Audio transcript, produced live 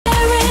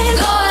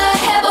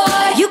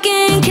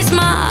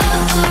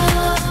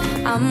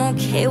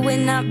okay with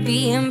not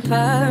being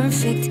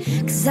perfect,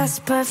 'cause that's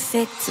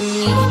perfect to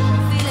me.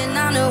 Feeling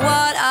I know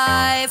what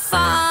I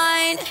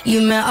find.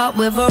 You met up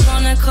with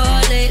Veronica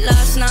late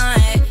last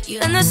night. You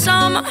in the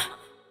summer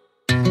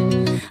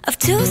of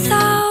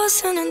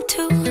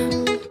 2002.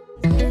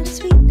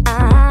 Sweet,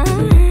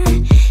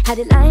 had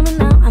it lying, but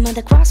now I'm at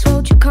the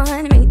crossroads you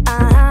can't meet.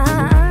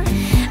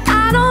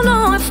 I don't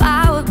know if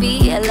I would be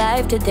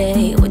alive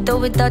today, with or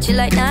without you,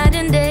 like night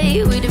and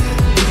day.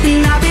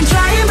 And I've been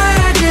trying, but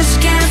I just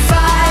can't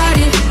fight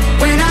it.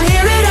 When I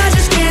hear it, I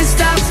just can't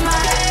stop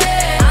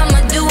smiling. I'ma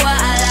do what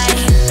I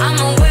like,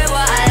 I'ma wear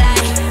what I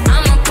like,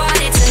 I'ma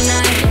party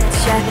tonight.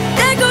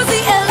 There goes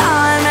the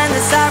alarm and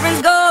the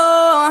sirens go.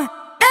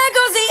 There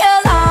goes the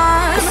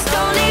alarm.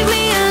 Don't leave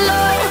me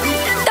alone,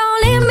 don't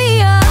leave me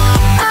up.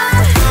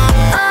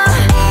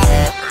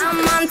 I'm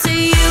onto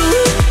you,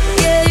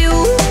 yeah you.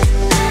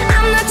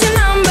 I'm not your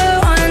number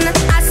one,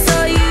 I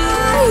saw you,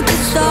 the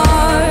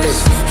stars.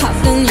 How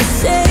can you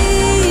say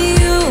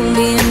you'll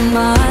be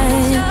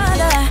mine?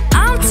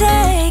 I'm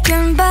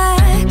taken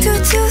back to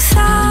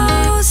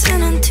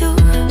 2002.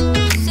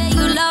 Say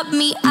you love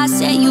me, I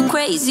say you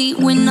crazy.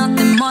 We're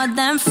nothing more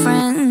than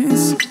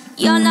friends.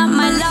 You're not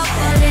my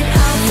lover,